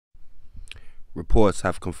Reports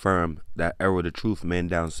have confirmed that Errol the Truth Man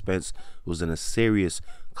Down Spence was in a serious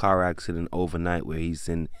car accident overnight where he's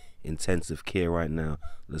in intensive care right now.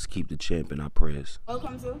 Let's keep the champ in our prayers.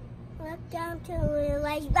 Welcome to Real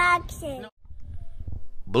Life Boxing.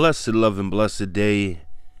 Blessed love and blessed day.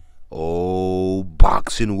 Oh,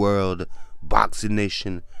 boxing world, boxing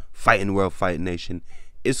nation, fighting world, fighting nation.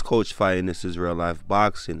 It's Coach Fighting. This is Real Life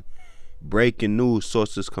Boxing. Breaking news,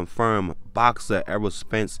 sources confirm boxer Errol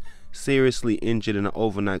Spence seriously injured in an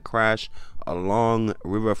overnight crash along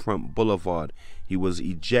Riverfront Boulevard. He was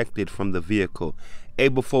ejected from the vehicle. Hey,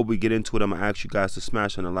 before we get into it, I'm going to ask you guys to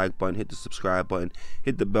smash on the like button, hit the subscribe button,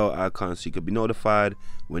 hit the bell icon so you can be notified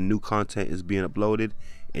when new content is being uploaded,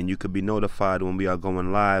 and you could be notified when we are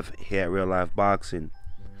going live here at Real Life Boxing.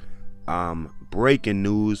 Breaking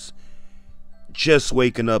news. Just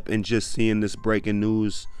waking up and just seeing this breaking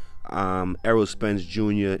news. Errol Spence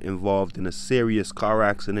Jr. involved in a serious car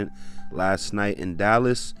accident last night in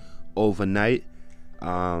Dallas overnight.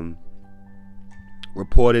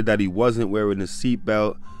 Reported that he wasn't wearing a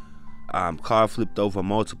seatbelt. Car flipped over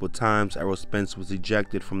multiple times. Errol Spence was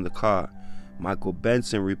ejected from the car. Michael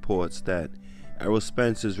Benson reports that Errol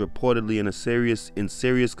Spence is reportedly in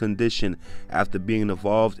serious condition after being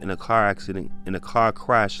involved in a car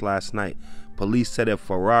crash last night. Police said a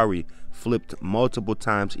Ferrari flipped multiple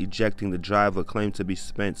times, ejecting the driver, claimed to be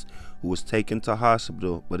Spence, who was taken to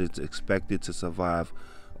hospital but is expected to survive,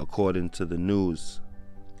 according to the news.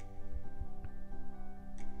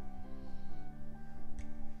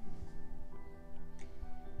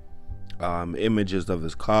 Images of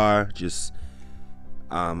his car just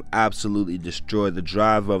absolutely destroyed. The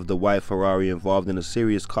driver of the white Ferrari involved in a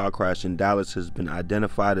serious car crash in Dallas has been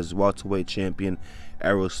identified as welterweight champion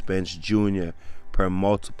Errol Spence Jr. Per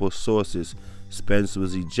multiple sources, Spence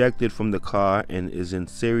was ejected from the car and is in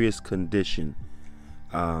serious condition.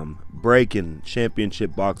 Breaking: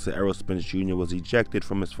 championship boxer Errol Spence Jr. was ejected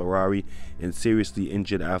from his Ferrari and seriously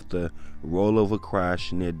injured after rollover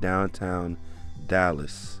crash near downtown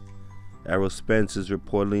Dallas. Errol Spence is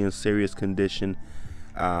reportedly in serious condition.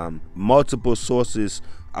 Multiple sources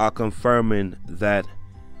are confirming that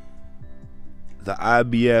the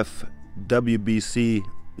IBF WBC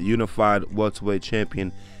unified welterweight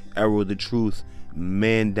champion Errol the Truth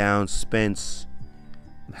Man Down Spence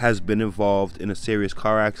has been involved in a serious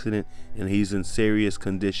car accident and he's in serious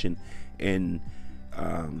condition, and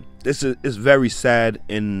this is very sad,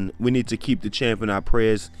 and we need to keep the champ in our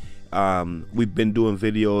prayers. We've been doing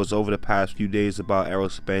videos over the past few days about Errol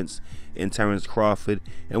Spence and Terrence Crawford,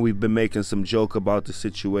 and we've been making some joke about the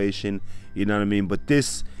situation, you know what I mean? But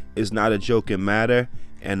this is not a joking matter,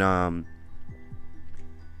 and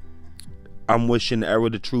I'm wishing Errol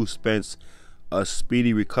the Truth Spence a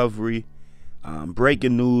speedy recovery.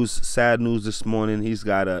 Breaking news, sad news this morning. He's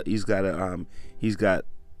got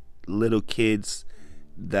little kids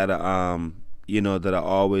that are that are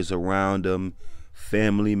always around him.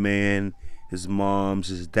 Family man, his mom's,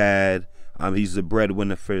 his dad. He's the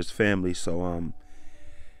breadwinner for his family. So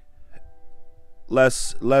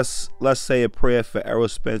let's say a prayer for Errol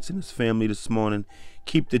Spence and his family this morning.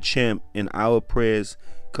 Keep the champ in our prayers,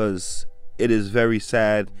 because it is very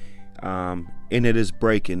sad, and it is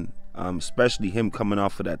breaking, especially him coming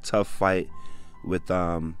off of that tough fight with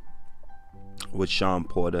Sean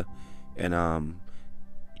Porter. And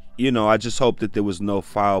I just hope that there was no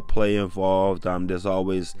foul play involved. There's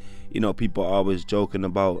always, people always joking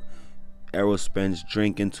about Errol Spence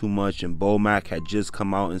drinking too much, and Bomac had just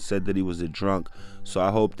come out and said that he was a drunk. So I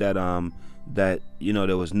hope that there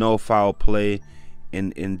was no foul play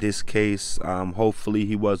in this case. Hopefully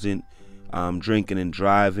he wasn't drinking and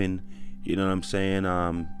driving. You know what I'm saying?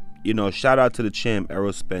 Shout out to the champ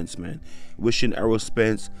Errol Spence, man. Wishing Errol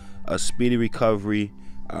Spence a speedy recovery.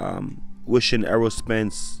 Wishing Errol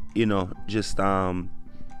Spence, just that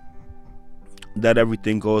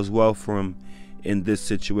everything goes well for him in this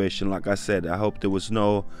situation. Like I said, I hope there was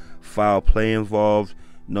no foul play involved,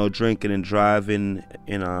 no drinking and driving,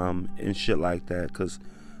 and shit like that, because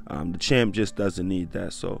the champ just doesn't need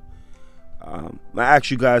that. So I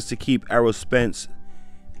ask you guys to keep Errol Spence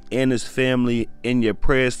and his family in your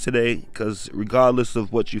prayers today, because regardless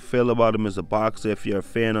of what you feel about him as a boxer, if you're a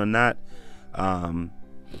fan or not,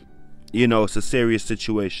 it's a serious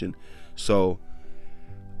situation. So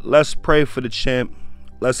let's pray for the champ.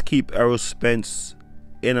 Let's keep Errol Spence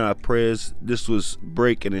in our prayers. This was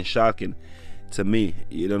breaking and shocking to me,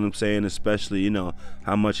 you know what I'm saying? Especially,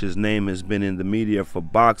 how much his name has been in the media for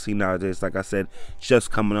boxing nowadays. Like I said,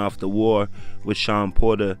 just coming off the war with Sean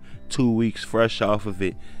Porter, 2 weeks fresh off of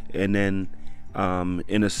it, and then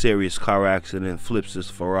in a serious car accident, flips his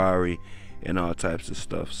Ferrari and all types of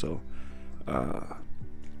stuff. So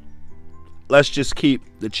Let's just keep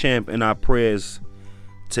the champ in our prayers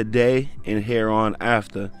today and here on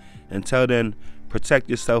after. Until then, protect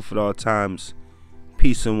yourself at all times.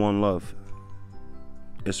 Peace and one love.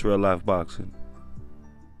 It's Real Life Boxing.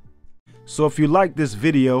 So if you like this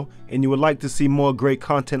video and you would like to see more great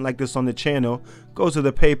content like this on the channel, go to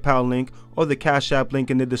the PayPal link or the Cash App link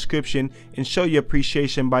in the description and show your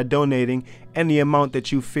appreciation by donating any amount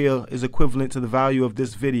that you feel is equivalent to the value of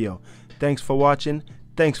this video. Thanks for watching.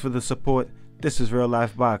 Thanks for the support. This is Real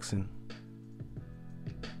Life Boxing.